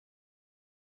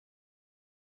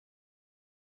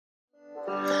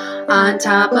On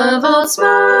top of Old Smoky,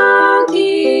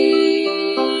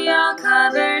 all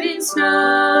covered in snow,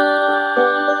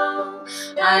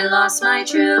 I lost my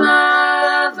true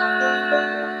lover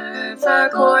for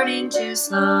courting too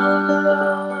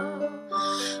slow.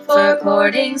 For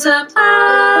courting's a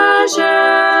pleasure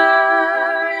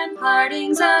and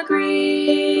parting's a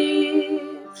grief,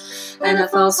 and a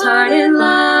false-hearted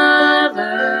lover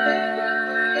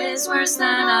is worse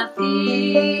than a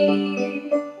thief.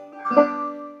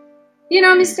 You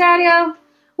know, Miss Daddy-O,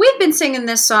 we've been singing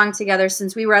this song together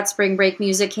since we were at spring break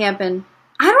music camp, and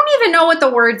I don't even know what the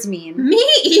words mean. Me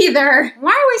either.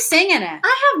 Why are we singing it?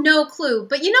 I have no clue,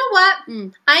 but you know what?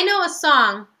 I know a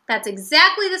song that's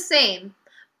exactly the same,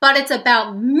 but it's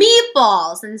about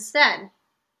meatballs instead.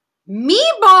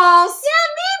 Meatballs? Yeah,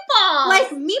 meatballs! Like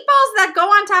meatballs that go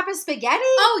on top of spaghetti?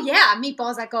 Oh, yeah,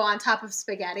 meatballs that go on top of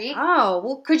spaghetti. Oh,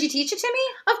 well, could you teach it to me?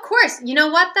 Of course. You know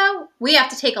what, though? We have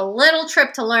to take a little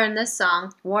trip to learn this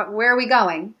song. Where are we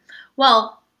going?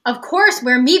 Well, of course,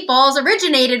 where meatballs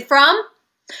originated from.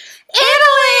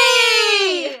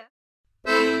 Italy!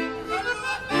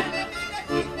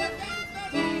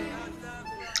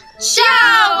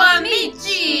 Ciao,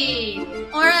 amici!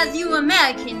 Or as you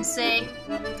Americans say,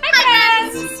 hi,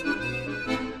 friends!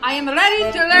 I am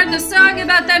ready to learn the song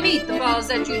about the meatballs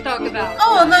that you talk about.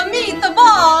 Oh, the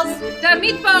meatballs! The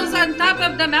meatballs on top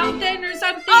of the mountain or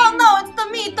something? Oh, no, it's the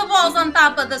meatballs on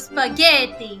top of the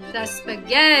spaghetti. The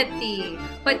spaghetti.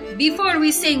 But before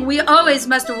we sing, we always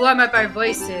must warm up our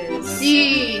voices.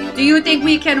 Si. Do you think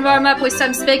we can warm up with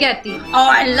some spaghetti? Oh,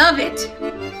 I love it.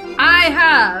 I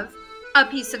have a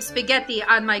piece of spaghetti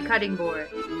on my cutting board.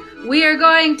 We are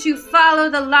going to follow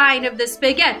the line of the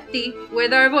spaghetti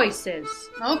with our voices.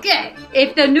 Okay.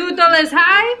 If the noodle is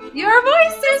high, your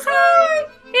voice is high.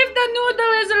 If the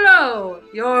noodle is low,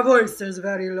 your voice is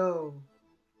very low.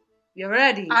 You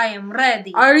ready? I am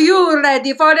ready. Are you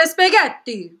ready for the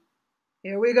spaghetti?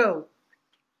 Here we go.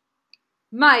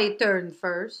 My turn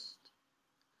first.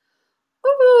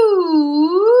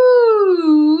 Ooh.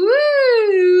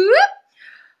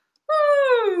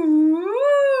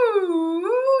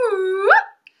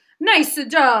 Nice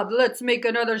job. Let's make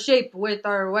another shape with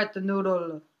our wet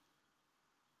noodle.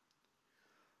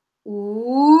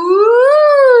 Ooh.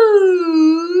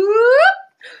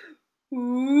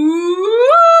 Ooh.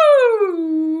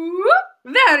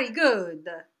 Very good.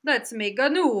 Let's make a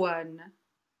new one.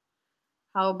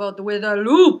 How about with a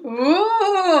loop?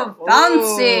 Ooh,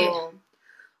 fancy.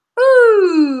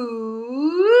 Ooh.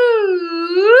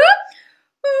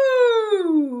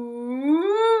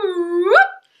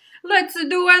 Let's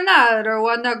do another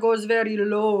one that goes very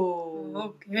low.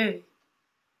 Okay.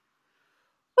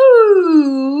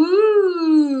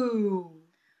 Ooh.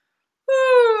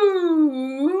 Ooh.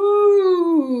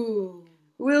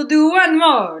 We'll do one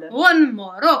more. One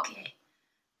more, okay.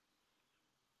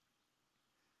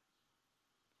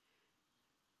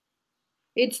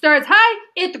 It starts high,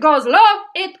 it goes low,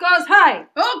 it goes high.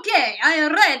 Okay, I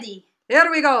am ready. Here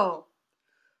we go.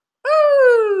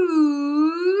 Ooh.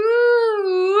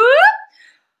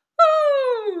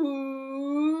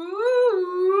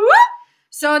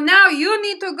 So now you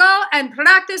need to go and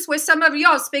practice with some of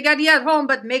your spaghetti at home,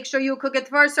 but make sure you cook it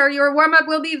first or your warm-up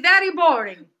will be very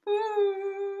boring.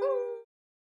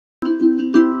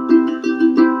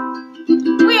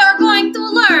 We are going to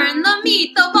learn the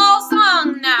meatball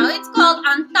song now. It's called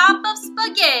On Top of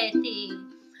Spaghetti.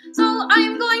 So I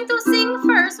am going to sing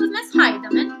first with Miss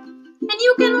Heidemann, and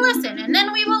you can listen, and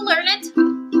then we will learn it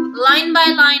line by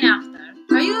line after.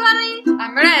 Are you ready?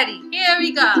 I'm ready. Here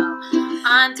we go.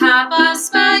 On top of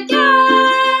spaghetti,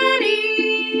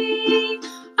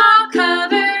 all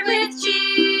covered with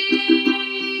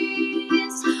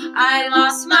cheese, I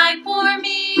lost my poor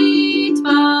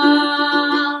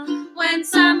meatball when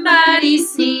somebody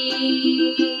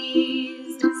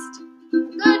sneezed.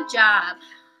 Good job.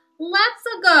 Let's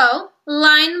go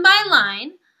line by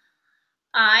line.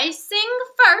 I sing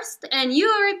first, and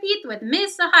you repeat with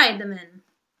Miss Heidemann.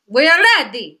 We are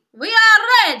ready. We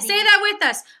are ready. Say that with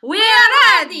us. We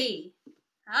are ready.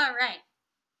 All right.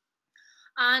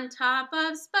 On top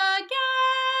of spaghetti.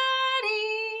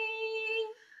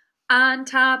 On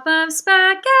top of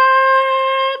spaghetti.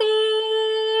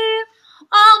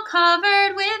 All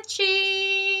covered with cheese.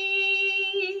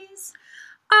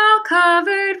 All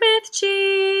covered with cheese.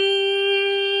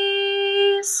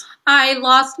 I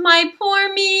lost my poor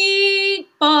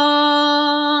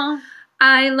meatball.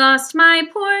 I lost my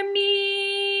poor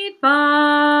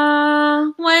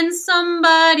meatball when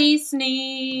somebody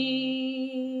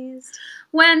sneezed.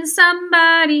 When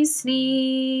somebody sneezed.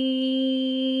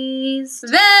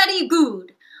 Very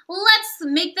good. Let's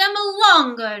make them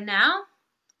longer now.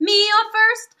 Me or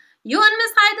first? You and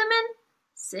Miss Heidemann?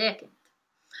 Second.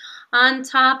 On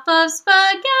top of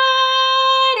spaghetti,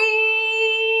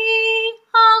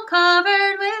 all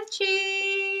covered with cheese.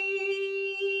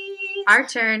 Our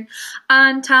turn.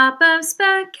 On top of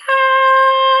spaghetti,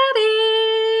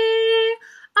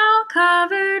 all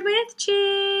covered with cheese.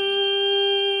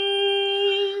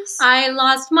 I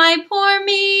lost my poor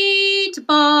meatball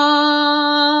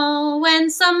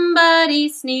when somebody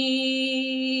sneezed.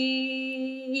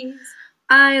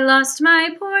 I lost my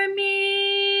poor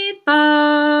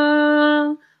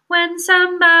meatball when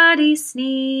somebody sneezed.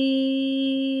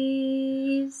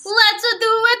 Let's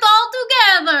do it all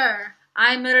together.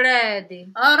 I'm ready.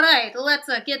 All right, let's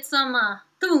get some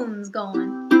tunes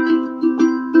going.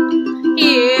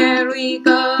 Here we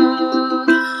go.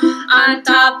 On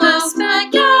top of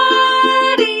spaghetti,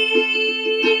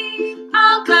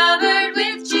 all covered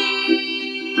with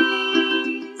cheese.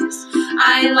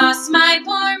 I lost my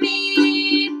poor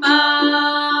meatball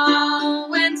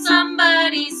when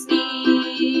somebody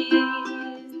sneezed.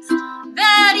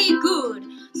 Very good.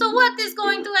 So what is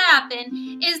going to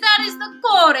happen is that is the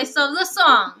chorus of the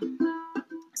song.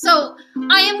 So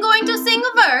I am going to sing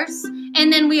a verse,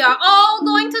 and then we are all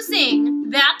going to sing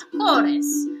that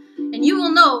chorus. And you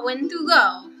will know when to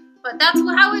go. But that's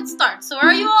how it starts. So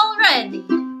are you all ready?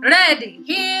 Ready.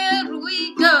 Here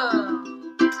we go.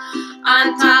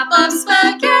 On top of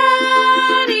spaghetti,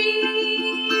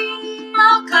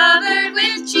 all covered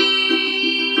with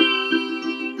cheese.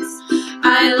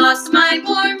 I lost my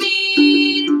poor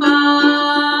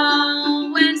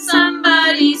meatball when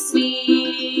somebody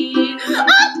sneezed.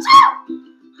 Achoo!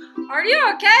 Are you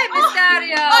okay, Miss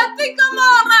Dario? I think I'm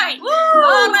all right.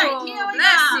 All right, here we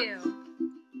bless go. you.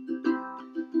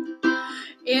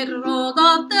 It rolled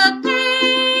off the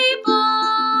table.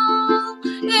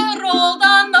 It rolled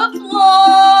on the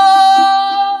floor.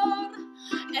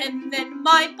 And then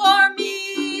my poor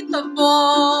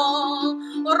meatball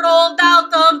rolled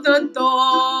out of the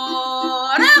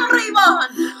door. Everyone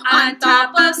on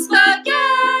top of spaghetti,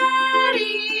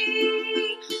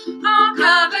 all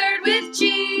covered with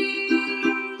cheese.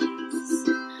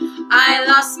 I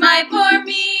lost my poor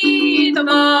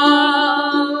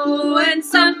meatball when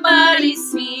somebody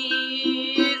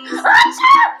sneezed.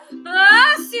 Achoo!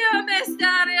 Bless you, Miss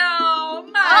Dario. Oh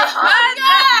my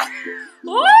goodness.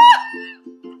 Woo!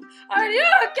 Are you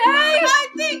okay? I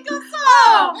think so.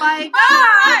 Oh my God.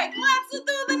 All right, let's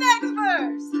do the next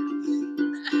verse.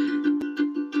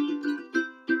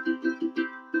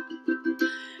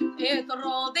 It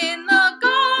rolled in the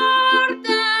garden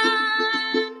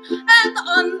and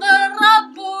under a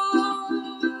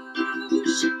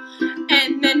bush,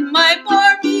 and then my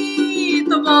poor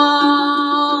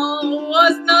meatball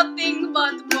was nothing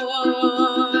but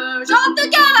mush. All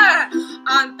together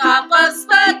on top of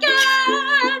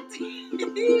spaghetti,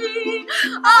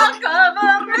 all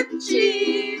covered with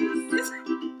cheese.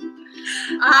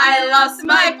 I lost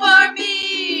my poor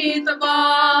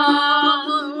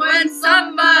meatball when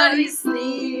somebody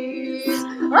sneezed.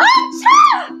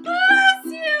 Achoo! Bless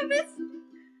you, Miss.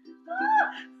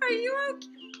 Are you okay?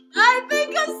 I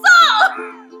think so.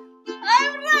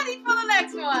 I'm ready for the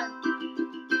next one.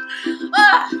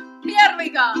 Here we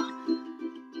go.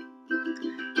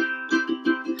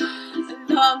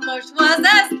 The mush was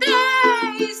as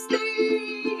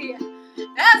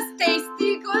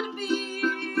tasty could be.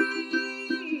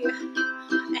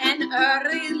 And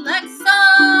early like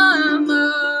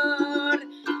summer,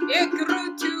 it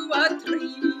grew to a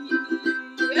tree.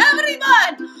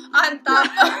 Everyone on top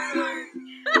of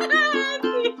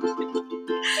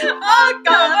all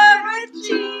covered with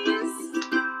cheese.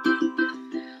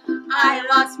 I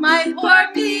lost my poor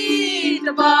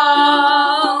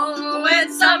meatball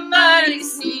when somebody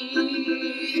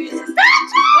sneezed.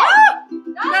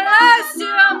 Bless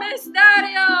you, Miss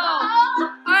Dario.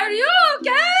 Are you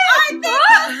okay? I think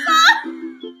so.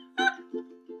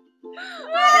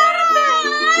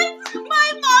 My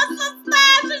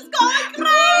mustache is going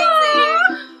crazy.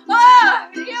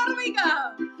 Here we go.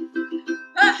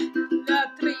 The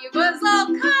tree was all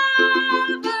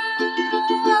covered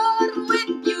with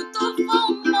beautiful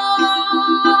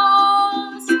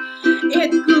moss.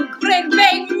 It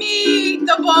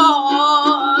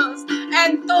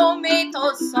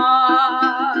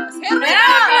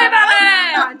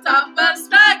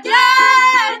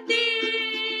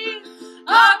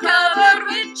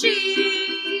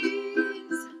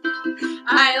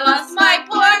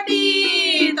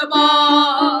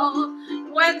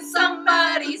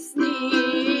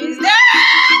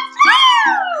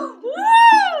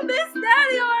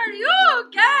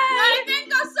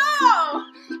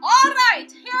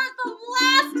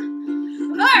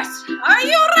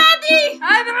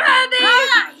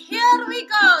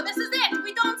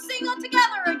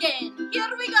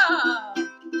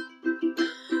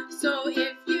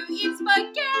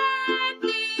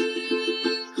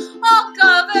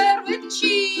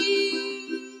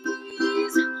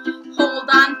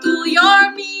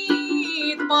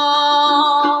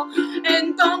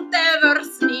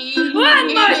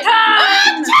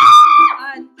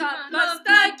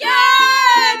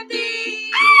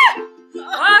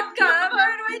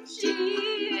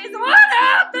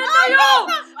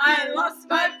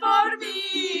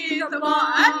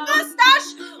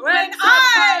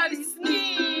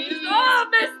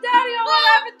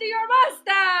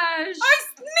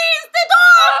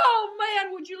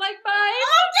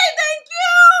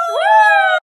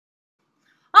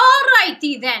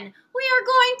then, we are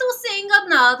going to sing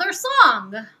another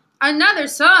song. Another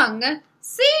song?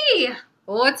 See?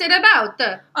 What's it about?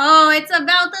 Oh, it's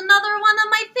about another one of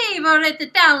my favorite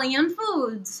Italian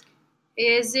foods.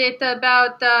 Is it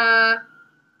about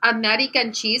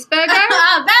American cheeseburger?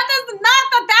 That is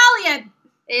not Italian.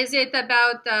 Is it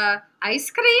about ice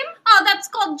cream? Oh, that's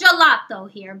called gelato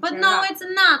here. But no, Gelato. it's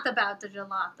not about the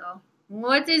gelato.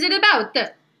 What is it about?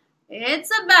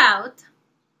 It's about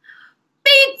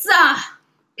pizza.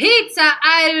 Pizza!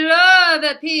 I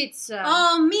love pizza!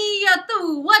 Oh, me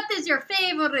too. What is your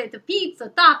favorite pizza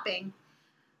topping?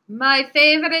 My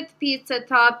favorite pizza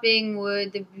topping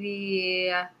would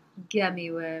be gummy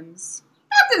worms.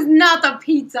 That is not a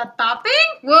pizza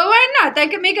topping. Well, why not? I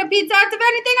can make a pizza out of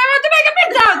anything I want to make a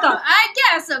pizza out of! I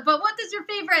guess, but what is your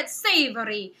favorite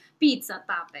savory pizza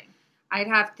topping? I'd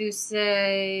have to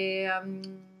say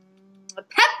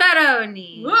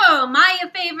pepperoni. Whoa, my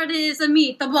favorite is a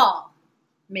meatball.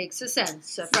 Makes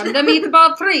sense. From the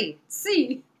meatball tree.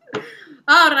 See?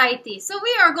 Alrighty, so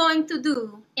we are going to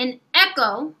do an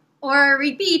echo or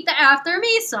repeat after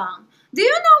me song. Do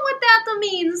you know what that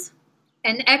means?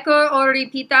 An echo or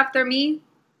repeat after me?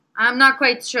 I'm not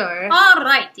quite sure.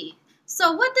 Alrighty,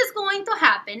 so what is going to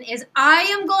happen is I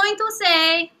am going to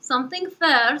say something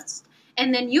first,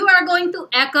 and then you are going to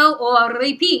echo or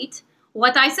repeat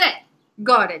what I say.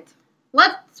 Got it.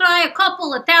 Let's try a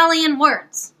couple Italian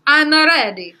words. I'm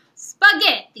ready.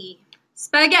 Spaghetti,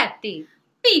 Spaghetti.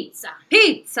 pizza,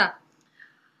 Pizza.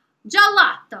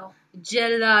 gelato.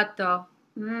 Gelato.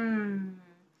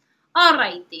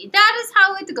 Alrighty, that is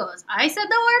how it goes. I said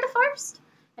the word first,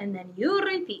 and then you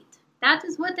repeat. That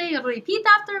is what a repeat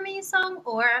after me song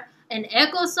or an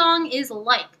echo song is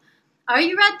like. Are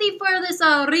you ready for this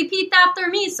repeat after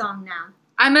me song now?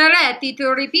 I'm ready to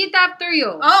repeat after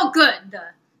you. Oh, good.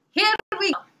 Here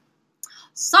we go.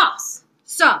 Sauce.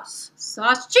 Sauce.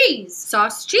 Sauce cheese.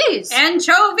 Sauce cheese.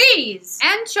 Anchovies.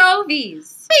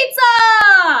 Anchovies.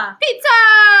 Pizza.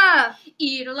 Pizza.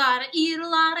 Eat a lot of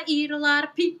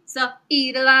pizza.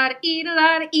 Eat a lot, eat a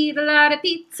lot, eat a lot of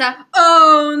pizza.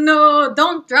 Oh no,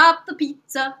 don't drop the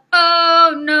pizza.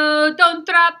 Oh no, don't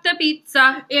drop the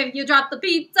pizza. If you drop the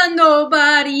pizza,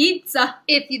 nobody eats.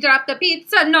 If you drop the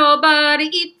pizza, nobody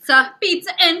eats.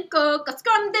 Pizza and Coke,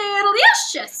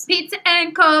 scrum-delicious. Pizza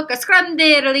and Coke,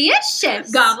 scrum-delicious.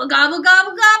 Gobble, gobble,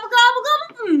 gobble, gobble, gobble,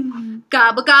 gobble.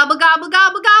 Gobble, gobble, gobble,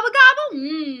 gobble, gobble,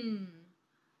 gobble.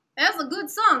 That's a good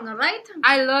song, right?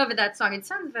 I love that song. It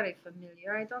sounds very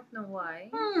familiar. I don't know why.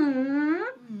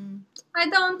 I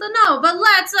don't know, but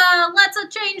let's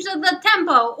change the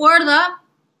tempo or the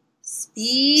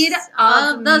speed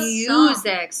of the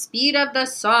music. Speed of the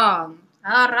song.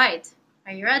 All right.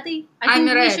 Are you ready? I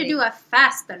think we should do a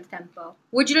faster tempo.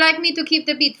 Would you like me to keep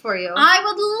the beat for you? I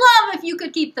would love if you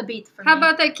could keep the beat for me. How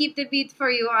about I keep the beat for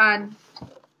you on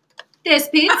this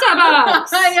pizza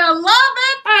box? I love it.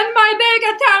 And my big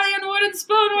Italian wooden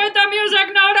spoon with the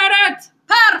music note on it.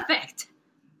 Perfect.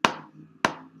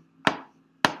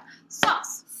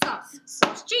 Sauce. Sauce.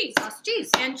 Sauce cheese. Sauce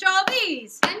cheese.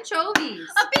 Anchovies. Anchovies.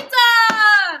 A pizza.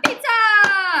 Pizza.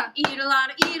 Eat a lot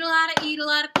of pizza.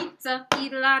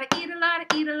 Eat a lot, eat a lot,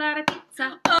 eat a lot of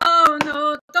pizza. Oh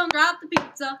no, don't drop the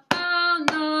pizza. Oh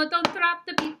no, don't drop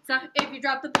the pizza. If you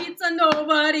drop the pizza,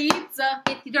 nobody eats.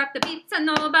 If you drop the pizza,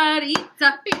 nobody eats.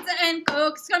 Pizza and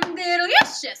Coke,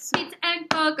 scrum-delicious. Pizza and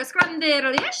Coke,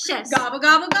 scrum-delicious. Gobble,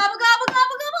 gobble, gobble, gobble,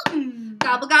 gobble, gobble.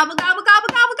 Gobble, gobble, gobble, gobble,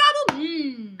 gobble, gobble.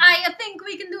 I think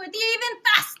we can do it even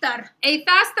faster. A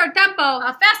faster tempo.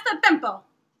 A faster tempo.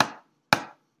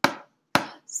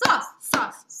 Sauce.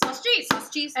 Sauce. Sauce cheese. Sauce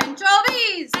cheese.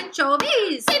 Anchovies.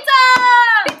 Anchovies. Pizza.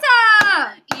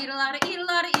 Pizza. Eat a lot of pizza.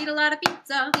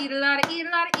 Eat a lot, eat a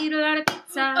lot, eat a lot of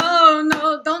pizza. Oh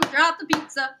no, don't drop the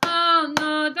pizza. Oh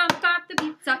no, don't drop the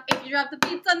pizza. If you drop the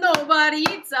pizza, nobody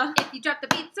eats. If you drop the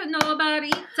pizza, nobody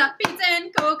eats. Pizza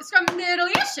and Coke,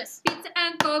 scrum-delicious. Pizza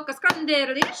and Coke,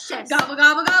 scrum-delicious. Gobble,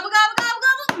 gobble, gobble, gobble, gobble,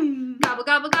 gobble. Gobble,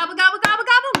 gobble, gobble, gobble, gobble,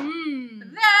 gobble.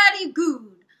 Very good.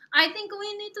 I think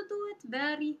we need to do it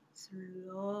very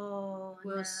slow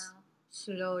now.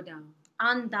 Slow down.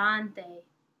 Andante.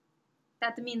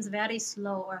 That means very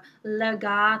slow, or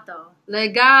legato.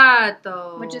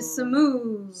 Legato. Which is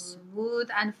smooth. Smooth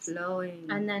and flowing.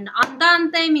 And then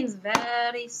andante means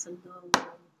very slow.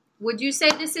 Would you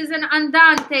say this is an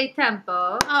andante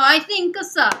tempo? Oh, I think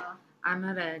so. I'm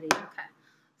ready. Okay.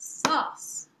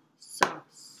 Sauce.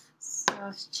 Sauce.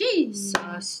 Sauce cheese.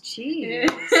 Sauce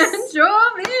cheese.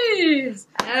 Anchovies.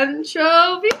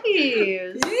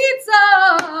 Anchovies.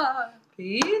 Pizza.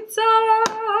 Pizza.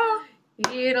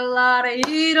 Eat a lot of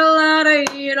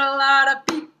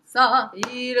pizza. pizza.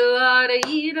 Eat a lot of,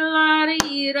 eat a lot of,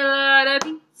 eat a lot of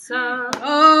pizza.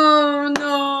 Oh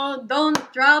no,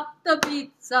 don't drop the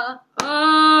pizza.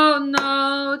 Oh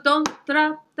no, don't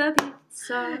drop the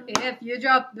pizza. If you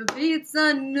drop the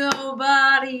pizza,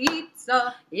 nobody eats.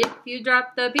 If you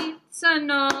drop the pizza,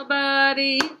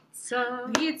 nobody eats.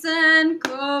 Pizza and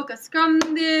Coke are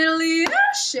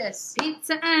scrumdiddlyicious.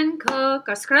 Pizza and Coke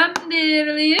are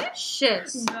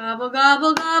scrumdiddlyicious. Gobble,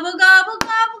 gobble, gobble, gobble,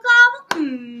 gobble, gobble.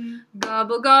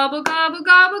 Gobble, gobble, gobble,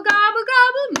 gobble, gobble,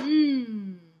 gobble.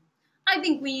 I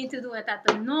think we need to do it at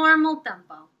the normal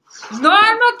tempo.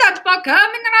 Normal tempo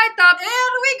coming right up.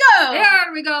 Here we go.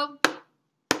 Here we go.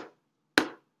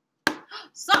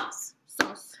 Sauce.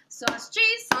 Sauce. Sauce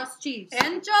cheese. Sauce cheese.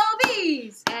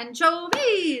 Anchovies.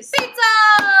 Anchovies. Pizza.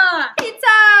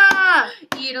 Pizza.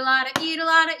 Eat a lot of, eat a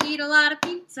lot of, eat a lot of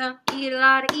pizza. Eat a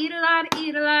lot of, eat a lot of,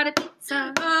 eat a lot of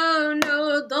pizza. Oh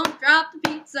no, don't drop the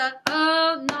pizza.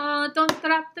 Oh no, don't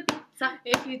drop the pizza.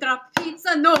 If you drop the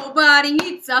pizza, nobody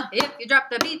eats. If you drop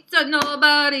the pizza,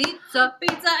 nobody eats.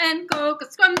 Pizza and Coke are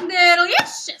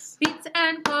scrumdiddlyicious. Pizza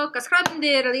and Coke are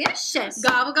scrumdiddlyicious.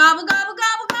 Gobble, gobble, gobble,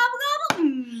 gobble, gobble, gobble.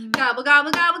 Gobble,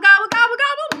 gobble, gobble, gobble, gobble,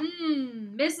 gobble.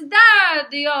 Miss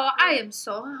Daddy, oh, I am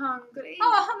so hungry.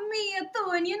 Oh, me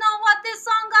too. And you know what this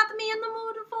song got me in the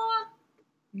mood for?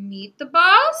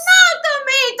 Meatballs? Not the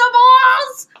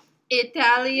meatballs!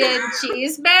 Italian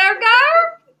cheeseburger?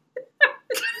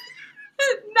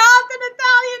 Not an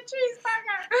Italian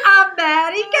cheeseburger.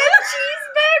 American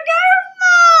cheeseburger?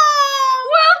 No!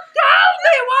 Well, tell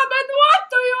me, woman, what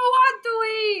do you want to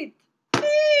eat?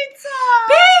 Pizza!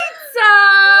 Pizza!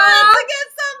 Let's get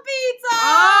some pizza!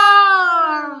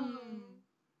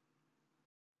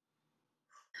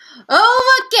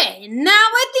 Okay, now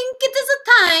I think it is a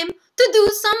time to do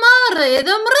some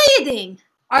rhythm reading.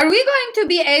 Are we going to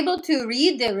be able to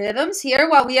read the rhythms here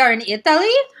while we are in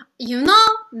Italy? You know,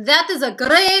 that is a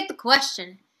great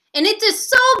question. And it is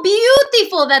so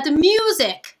beautiful that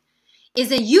music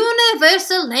is a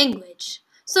universal language.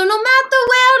 So no matter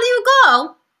where you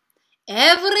go,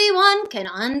 everyone can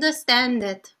understand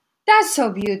it. That's so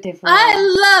beautiful. I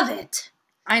love it.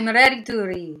 I'm ready to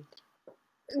read.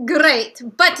 Great,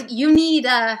 but you need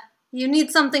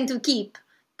something to keep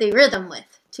the rhythm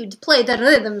with, to play the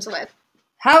rhythms with.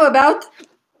 How about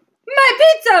my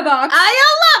pizza box? I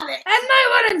love it. And my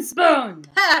wooden spoon.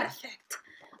 Perfect.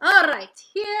 All right,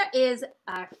 here is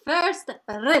our first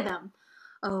rhythm.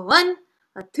 A 1,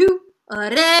 a 2,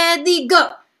 ready,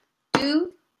 go.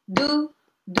 Do,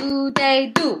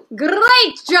 they do.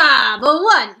 Great job. A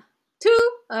 1, 2,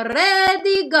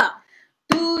 ready, go.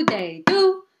 Do, they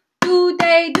do.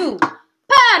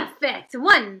 Perfect.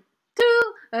 1,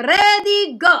 2,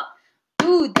 ready, go.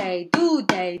 Do, they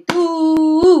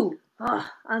do. Oh,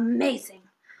 amazing.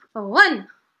 1,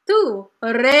 2,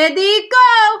 ready,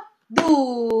 go.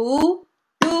 Do.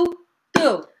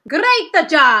 Great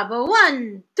job.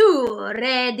 1, 2,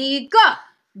 ready, go.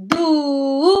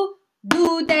 Do,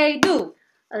 they do.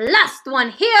 Last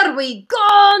one. Here we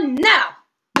go now.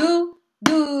 Do.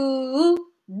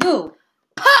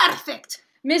 Perfect.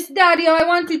 Miss Daddy-O, I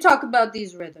want to talk about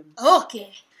these rhythms.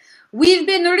 Okay. We've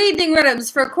been reading rhythms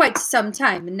for quite some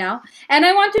time now, and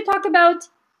I want to talk about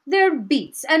their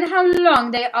beats and how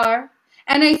long they are.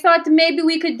 And I thought maybe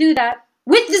we could do that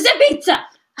with the pizza.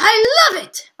 I love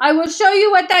it. I will show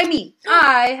you what I mean.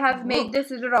 I have made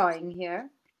this drawing here.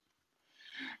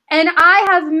 And I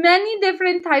have many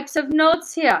different types of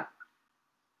notes here.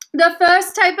 The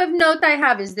first type of note I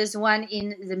have is this one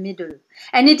in the middle.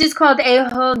 And it is called a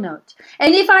whole note.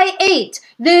 And if I ate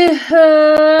the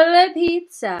whole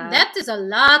pizza... That is a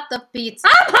lot of pizza.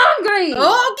 I'm hungry!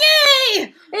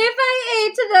 Okay! If I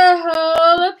ate the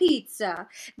whole pizza,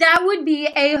 that would be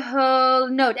a whole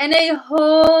note. And a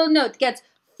whole note gets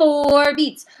 4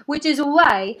 beats, which is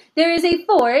why there is a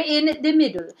 4 in the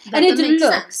middle. And it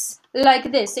looks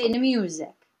like this in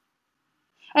music.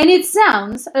 And it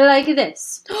sounds like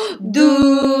this.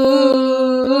 Do.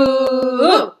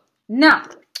 Now,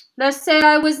 let's say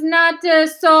I was not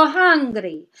so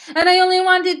hungry. And I only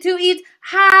wanted to eat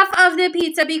half of the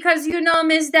pizza because, you know,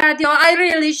 Miss Daddy, I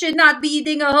really should not be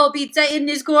eating a whole pizza in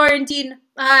this quarantine.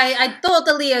 I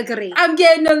totally agree. I'm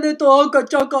getting a little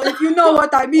chunka, if you know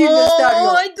what I mean, Miss Daddy.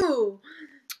 Oh, I do.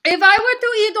 If I were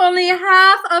to eat only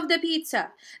half of the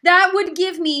pizza, that would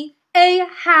give me a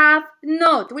half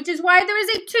note, which is why there is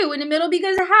a 2 in the middle,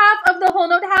 because half of the whole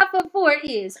note, half of 4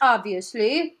 is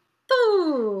obviously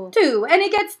 2. And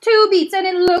it gets 2 beats, and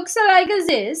it looks like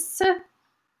this. And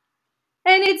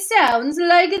it sounds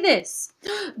like this.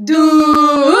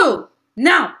 Do.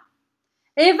 Now,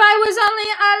 If I was only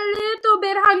a little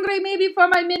bit hungry, maybe for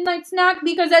my midnight snack,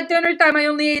 because at dinner time I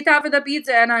only ate half of the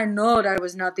pizza and I know that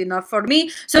was not enough for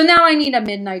me. So now I need a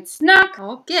midnight snack.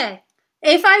 Okay.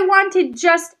 If I wanted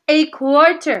just a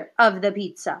quarter of the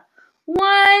pizza,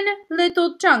 one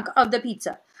little chunk of the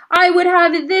pizza, I would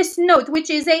have this note, which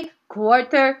is a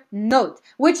quarter note,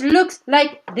 which looks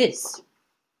like this.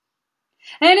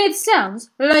 And it sounds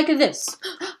like this.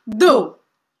 Do.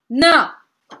 Now,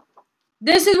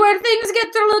 this is where things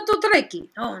get a little tricky.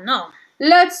 Oh, no.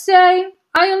 Let's say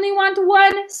I only want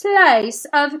one slice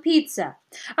of pizza.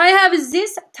 I have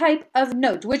this type of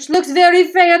note, which looks very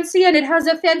fancy, and it has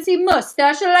a fancy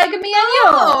mustache like me and you.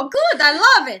 Oh, good. I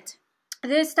love it.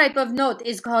 This type of note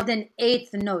is called an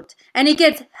eighth note, and it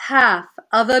gets half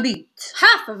of a beat.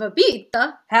 Half of a beat?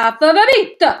 Half of a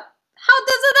beat. How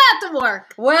does that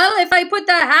work? Well, if I put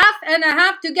the half and a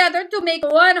half together to make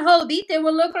one whole beat, it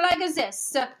will look like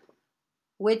this.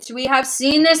 Which we have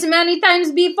seen this many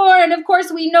times before, and of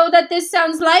course we know that this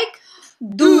sounds like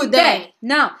do-day.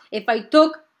 Now, if I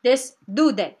took this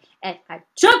do-day and I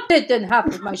chopped it in half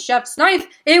with my chef's knife,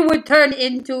 it would turn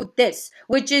into this,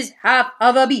 which is half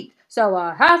of a beat. So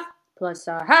a half plus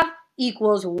a half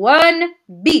equals one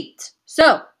beat.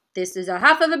 So this is a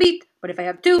half of a beat, but if I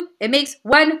have two, it makes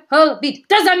one whole beat.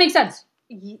 Does that make sense?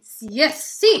 Yes,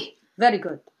 see. Very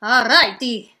good.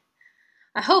 Alrighty.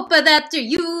 I hope that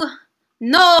you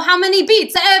know how many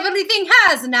beats everything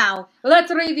has now.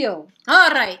 Let's review.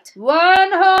 Alright.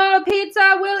 One whole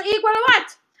pizza will equal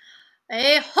what?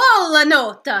 A whole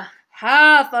note.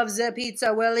 Half of the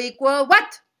pizza will equal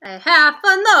what? A half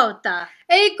a note.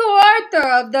 A quarter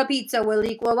of the pizza will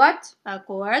equal what? A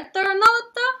quarter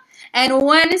note. And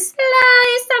one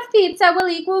slice of pizza will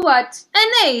equal what?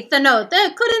 An eighth note.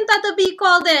 Couldn't that be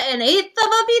called an eighth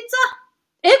of a pizza?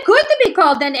 It could be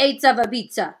called an eighth of a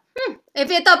pizza. If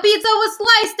the pizza was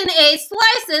sliced in 8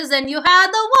 slices and you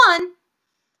had one.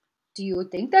 Do you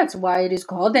think that's why it is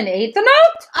called an eighth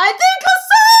note? I think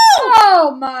so!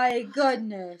 Oh my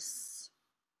goodness.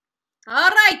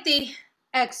 Alrighty.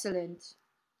 Excellent.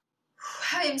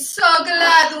 I'm so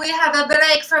glad we have a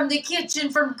break from the kitchen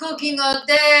from cooking all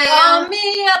day. Oh,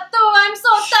 me too. I'm so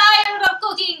tired of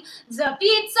cooking the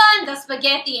pizza and the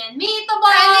spaghetti and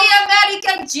meatballs. And the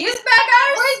American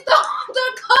cheeseburgers. We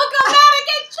don't cook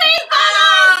American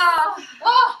cheeseburgers.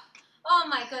 Oh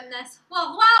my goodness.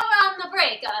 Well, while we're on the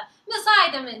break, Miss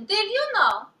Heidemann, did you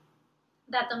know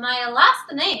that my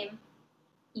last name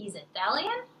is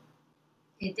Italian?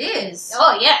 It is.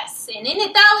 Oh, yes. And in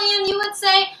Italian, you would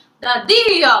say da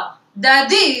Dio. Da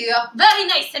Dio. Very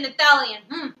nice in Italian.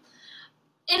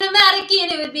 In American,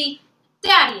 it would be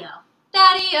Daddy-o.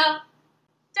 Daddy-o.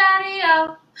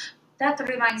 Daddy-o. That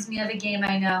reminds me of a game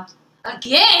I know. A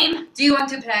game? Do you want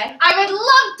to play? I would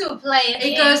love to play a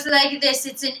game. It goes like this.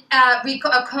 It's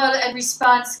a call and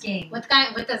response game. What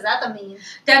does that mean?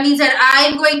 That means that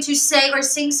I'm going to say or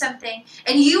sing something,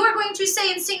 and you are going to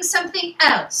say and sing something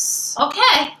else.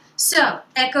 Okay. So,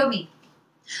 echo me.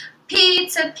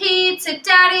 Pizza, pizza,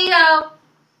 daddy-o.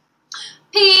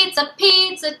 Pizza,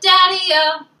 pizza,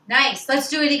 daddy-o. Nice. Let's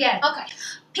do it again. Okay.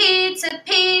 Pizza,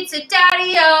 pizza,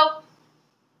 daddy-o.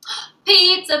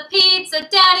 Pizza, pizza,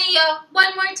 daddy-o.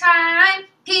 One more time.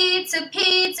 Pizza,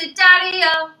 pizza,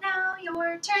 daddy-o. Now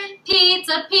your turn.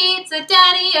 Pizza, pizza,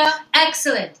 daddy-o.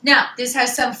 Excellent. Now, this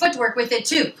has some footwork with it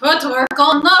too. Footwork,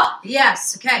 oh no.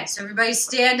 Yes, okay. So everybody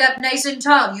stand up nice and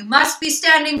tall. You must be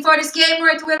standing for this game or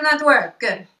it will not work.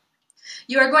 Good.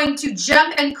 You are going to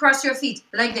jump and cross your feet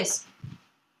like this.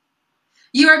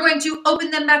 You are going to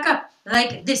open them back up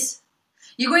like this.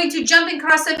 You're going to jump and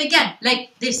cross them again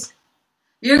like this.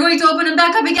 You're going to open them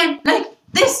back up again like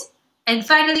this. And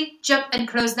finally, jump and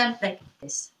close them like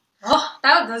this. Oh,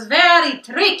 that was very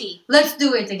tricky. Let's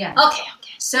do it again. Okay.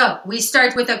 So, we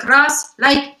start with a cross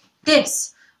like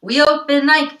this. We open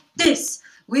like this.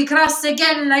 We cross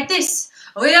again like this.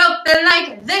 We open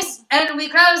like this. And we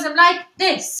close them like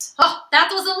this. Oh,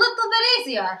 that was a little bit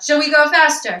easier. Shall we go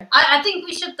faster? I think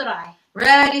we should try.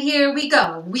 Ready, here we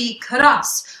go. We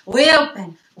cross. We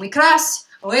open. We cross.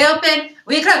 We open,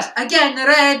 we close. Again,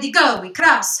 ready, go. We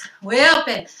cross, we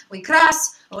open, we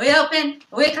cross, we open,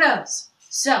 we close.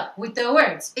 So, with the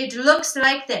words, it looks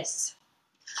like this.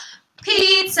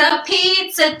 Pizza,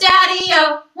 pizza,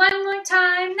 daddy-o. One more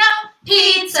time now.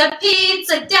 Pizza,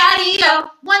 pizza, daddy-o.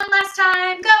 One last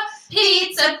time, go.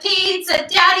 Pizza, pizza,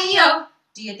 daddy-o.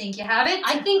 Do you think you have it?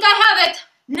 I think I have it.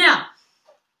 Now,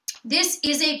 this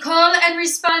is a call and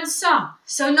response song.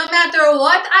 So no matter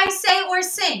what I say or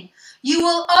sing, you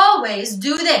will always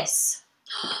do this.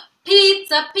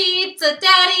 Pizza, pizza,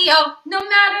 daddy-o. No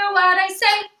matter what I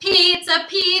say. Pizza,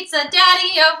 pizza,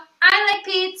 daddy-o. I like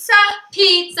pizza.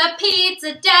 Pizza,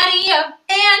 pizza, daddy-o.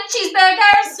 And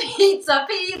cheeseburgers. Pizza,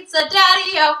 pizza,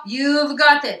 daddy-o. You've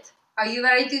got it. Are you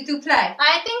ready to play?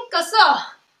 I think so.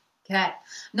 Okay.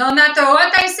 No matter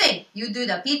what I say, you do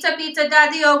the pizza, pizza,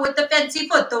 daddy-o with the fancy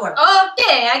footwork.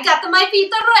 Okay, I got my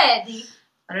feet ready.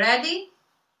 Ready?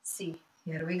 See.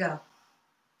 Here we go.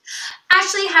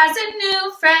 Ashley has a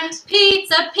new friend.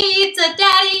 Pizza, pizza,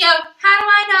 daddy-o. How do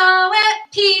I know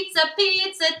it? Pizza,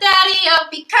 pizza, daddy-o.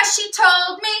 Because she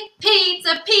told me.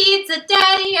 Pizza, pizza,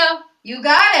 daddy-o. You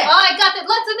got it. Oh, I got it.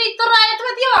 Let me try it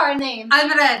with your name.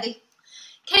 I'm ready.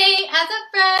 Kate has a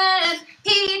friend.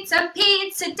 Pizza,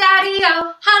 pizza,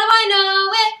 daddy-o. How do I know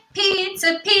it?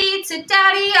 Pizza, pizza,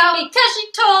 daddy-o. Because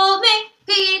she told me.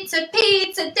 Pizza,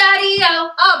 pizza,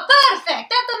 daddy-o. Oh, perfect.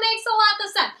 That makes a lot of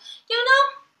sense. You know,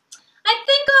 I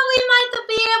think we might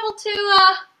be able to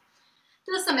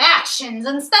do some actions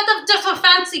instead of just a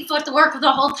fancy footwork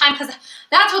the whole time, because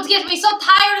that's what gets me so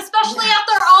tired, especially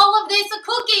after all of this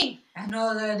cooking. And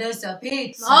all of this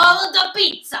pizza. All of the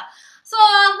pizza. So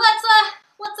let's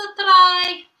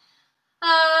try.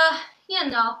 You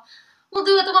know, we'll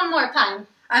do it one more time.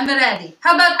 I'm ready.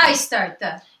 How about I start?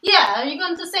 Yeah, are you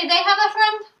going to say they have a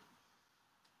friend?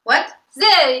 What?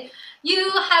 Say,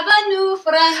 you have a new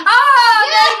friend. Oh,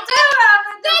 Yeah. they do have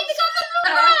a They new become a new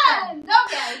friend.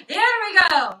 Okay. Here we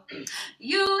go.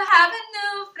 You have a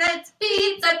new friend.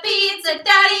 Pizza, pizza,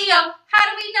 daddy-o. How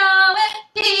do we know it?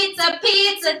 Pizza,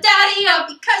 pizza, daddy-o.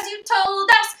 Because you told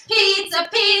us. Pizza,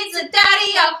 pizza,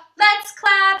 daddy-o. Let's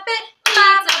clap it.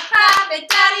 Pizza, clap it,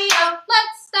 daddy-o.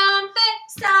 Let's stomp it.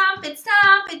 Stomp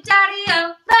it,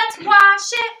 daddy-o. Let's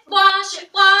wash it. Wash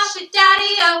it,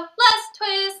 daddy-o. Let's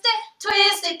twist it.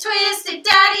 Twist it,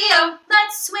 daddy-o.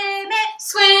 Let's swim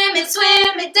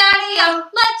it, daddy-o.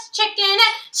 Let's chicken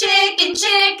it.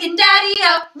 Chicken,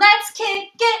 daddy-o. Let's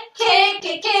kick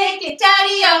it,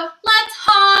 daddy-o. Let's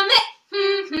hum it.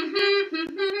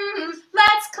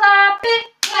 Let's clap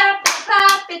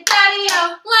it, daddy-o.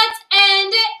 Let's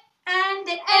end it. End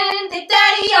it,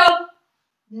 daddy-o.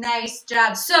 Nice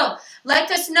job. So, let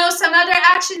us know some other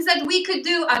actions that we could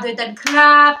do other than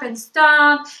clap and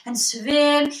stomp and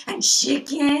swim and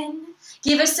chicken.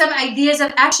 Give us some ideas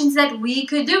of actions that we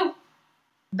could do.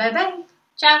 Bye-bye.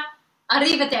 Ciao.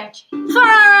 Arrivederci. For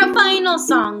our final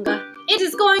song, it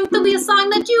is going to be a song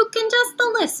that you can just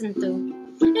listen to.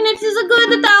 And it is a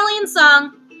good Italian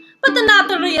song, but not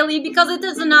really, because it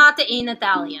is not in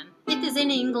Italian. It is in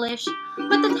English,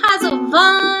 but it has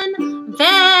one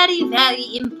very,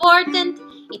 very important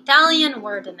Italian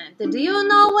word in it. Do you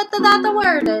know what that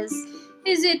word is?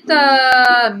 Is it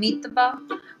meatball?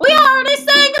 We already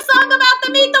sang a song about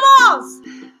the meatballs!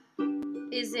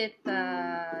 Is it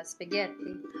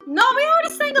spaghetti? No, we already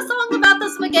sang a song about the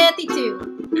spaghetti too.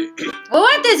 Well,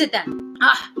 what is it then?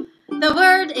 The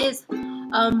word is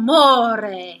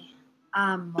amore.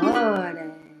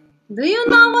 Amore. Do you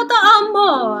know what the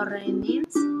amore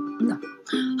means? No.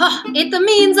 It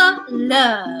means love.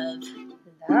 Love.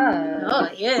 Oh,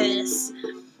 yes.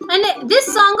 And this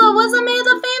song was made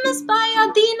famous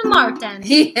by Dean Martin.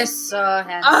 He is so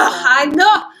handsome. I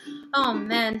know. Oh,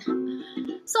 man.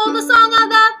 So the song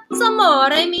that's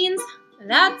amore means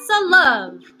that's a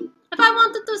love. If I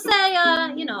wanted to say,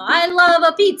 I love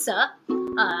a pizza,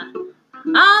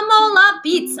 amo la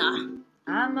pizza.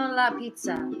 Amo la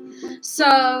pizza.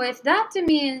 So if that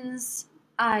means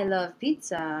I love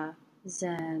pizza,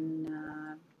 then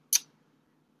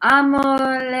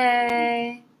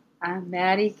amore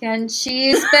American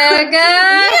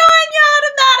cheeseburger. You and your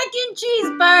American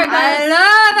cheeseburgers. I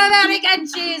love American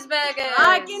cheeseburgers.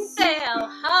 I can tell.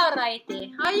 Alrighty.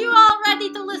 Are you all ready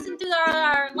to listen to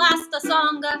our last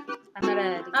song? I'm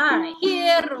ready. Alright,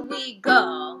 here we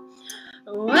go.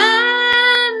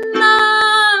 When the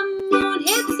moon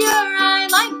hits your eye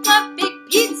like a big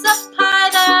pizza pie,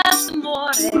 that's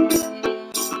amore.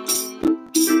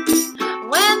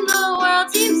 When the world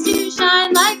seems to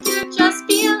shine like you're just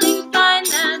feeling fine,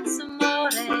 that's amore.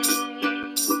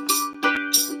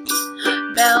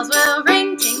 Bells will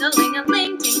ring,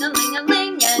 ting-a-ling-a-ling,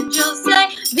 ting-a-ling-a-ling, and you'll say,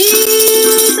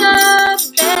 Vita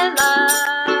Bella.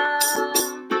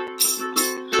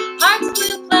 Hearts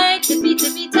will play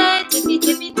tippy-tippy-tay,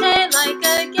 tippy-tippy-tay, like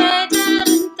a gay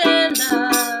tarantella.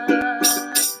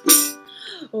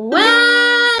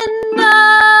 When the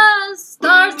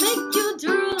stars make you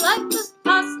drool like the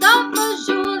pasta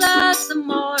fajoule, that's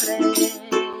amore.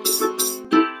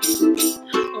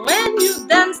 When you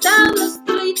dance down the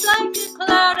street like a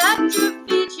cloud at your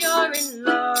feet, you're in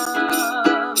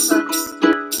love.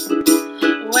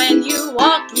 When you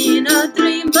walk in a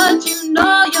dream, but you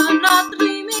know you're not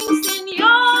dreaming,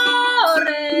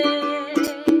 signore.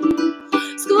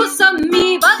 Scusa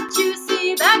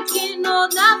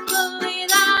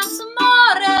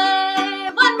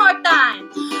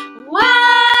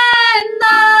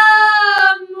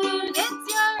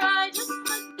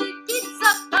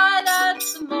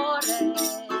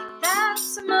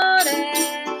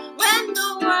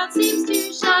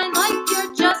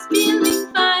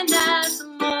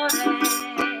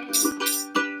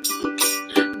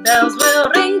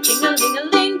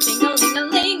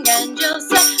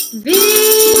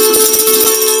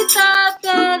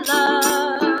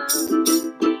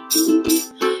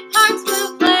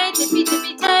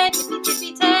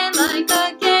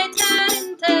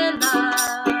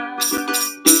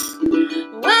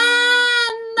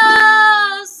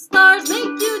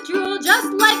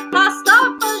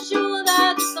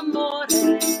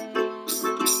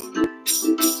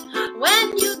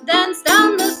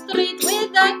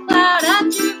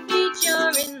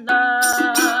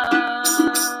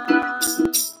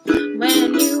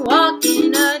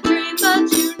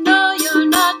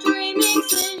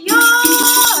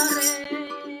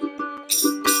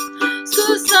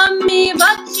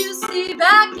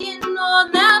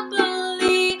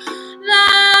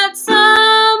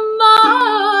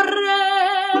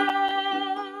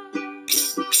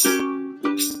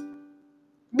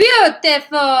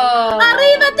Beautiful!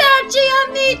 Arrivederci,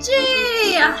 amici!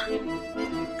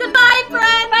 Goodbye,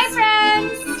 friends! Bye,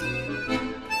 friends!